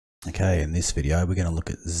Okay, in this video we're going to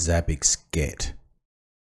look at Zabbix-get,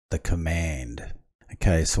 the command.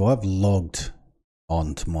 Okay, so I've logged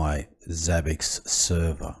onto my Zabbix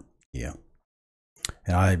server here,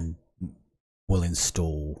 and I will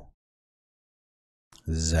install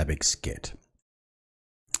Zabbix-get.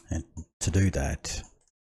 And to do that,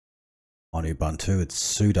 on Ubuntu, it's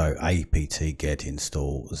sudo apt-get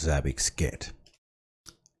install Zabbix-get.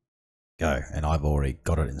 Go, and I've already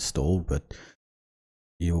got it installed, but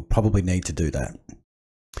you'll probably need to do that.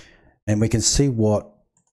 And we can see what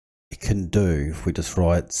it can do if we just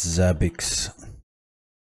write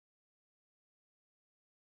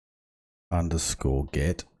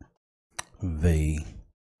Zabbix_get v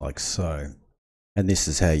like so. And this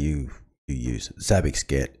is how you use it.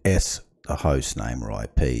 Zabbix-get, S, the host name or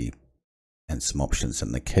IP, and some options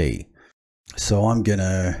in the key. So I'm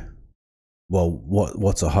gonna, well,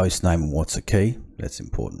 what's a host name and what's a key? That's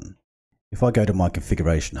important. If I go to my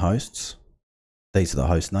configuration hosts, these are the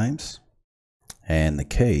host names, and the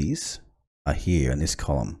keys are here in this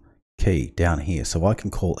column, key down here. So I can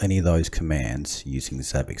call any of those commands using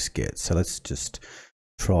Zabbix-get. So let's just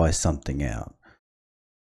try something out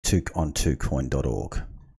on 2coin.org.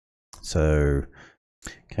 So,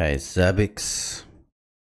 okay, Zabbix-get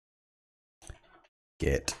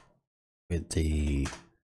with the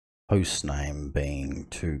host name being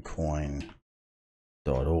 2coin.org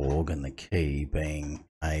and the key being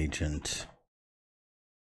agent.ping.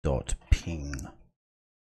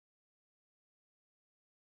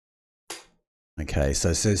 Okay, so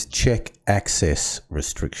it says check access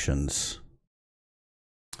restrictions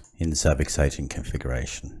in Zabbix agent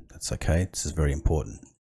configuration. That's okay, this is very important.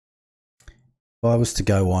 If I was to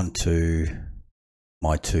go on to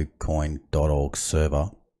my 2coin.org server,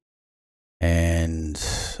 and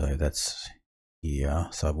so that's here,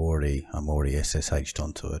 so I'm already SSH'd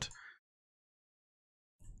onto it.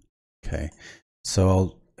 Okay,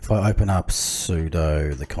 so if I open up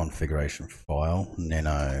sudo the configuration file,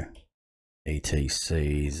 nano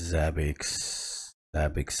etc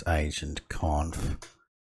zabbix-agentd.conf,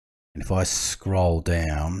 and if I scroll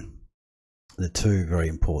down, the two very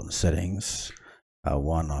important settings,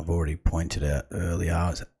 one I've already pointed out earlier,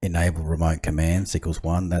 is EnableRemoteCommands equals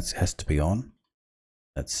 1. That has to be on.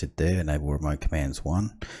 That's it there, EnableRemoteCommands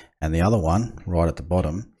 1. And the other one right at the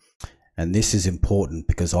bottom, and this is important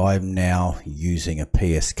because I'm now using a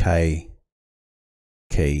PSK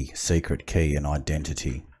key, secret key and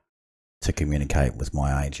identity to communicate with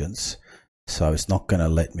my agents. So it's not going to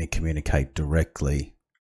let me communicate directly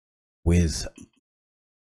with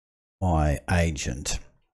my agent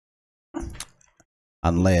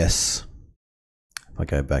unless, if I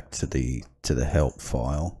go back to the help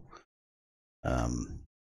file,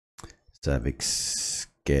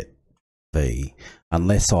 Zabbix-get v,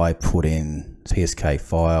 unless I put in PSK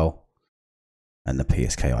file and the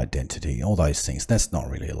PSK identity, all those things. That's not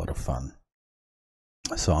really a lot of fun.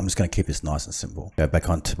 So I'm just going to keep this nice and simple. Go back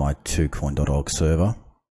onto my 2coin.org server,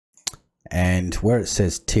 and where it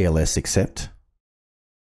says TLSAccept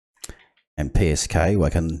and PSK, well, I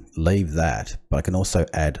can leave that, but I can also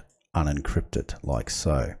add unencrypted like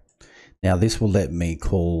so. Now this will let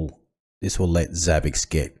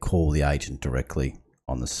Zabbix-get call the agent directly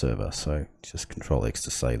on the server. So just Control X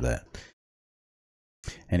to save that.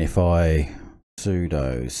 And if I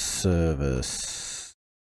sudo service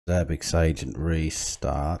Zabbix agent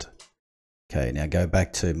restart, okay, now go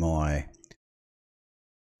back to my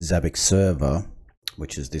Zabbix server,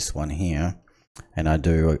 which is this one here, and I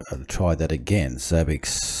try that again,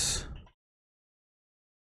 Zabbix-get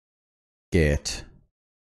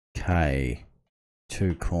k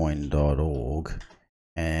 2coin.org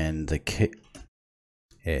and the key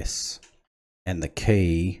and the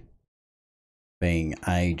key being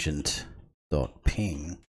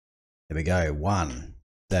agent.ping. There we go, 1.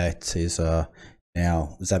 That is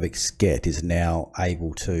now Zabbix-get is now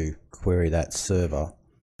able to query that server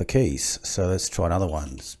for keys. So let's try another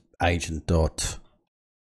one.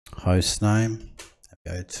 Agent.hostname,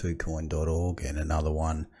 go 2coin.org, and another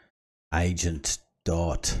one,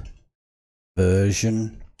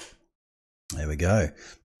 agent.version. There we go.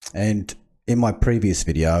 And in my previous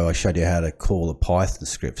video I showed you how to call a Python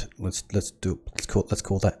script. Let's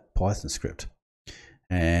call that Python script.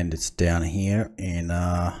 And it's down here in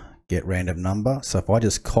get random number. So if I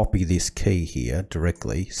just copy this key here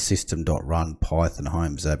directly, system.run python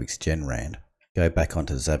home zabbix genrand, go back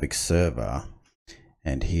onto Zabbix server,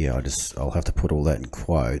 and here I'll have to put all that in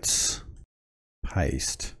quotes,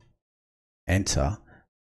 paste, enter,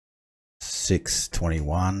 6,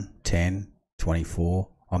 21, 10, 24.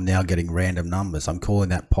 I'm now getting random numbers. I'm calling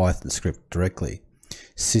that Python script directly.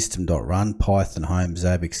 system.run python home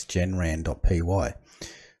zabbix-agentd.conf.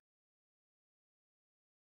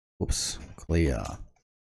 Whoops, clear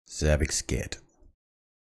Zabbix-get.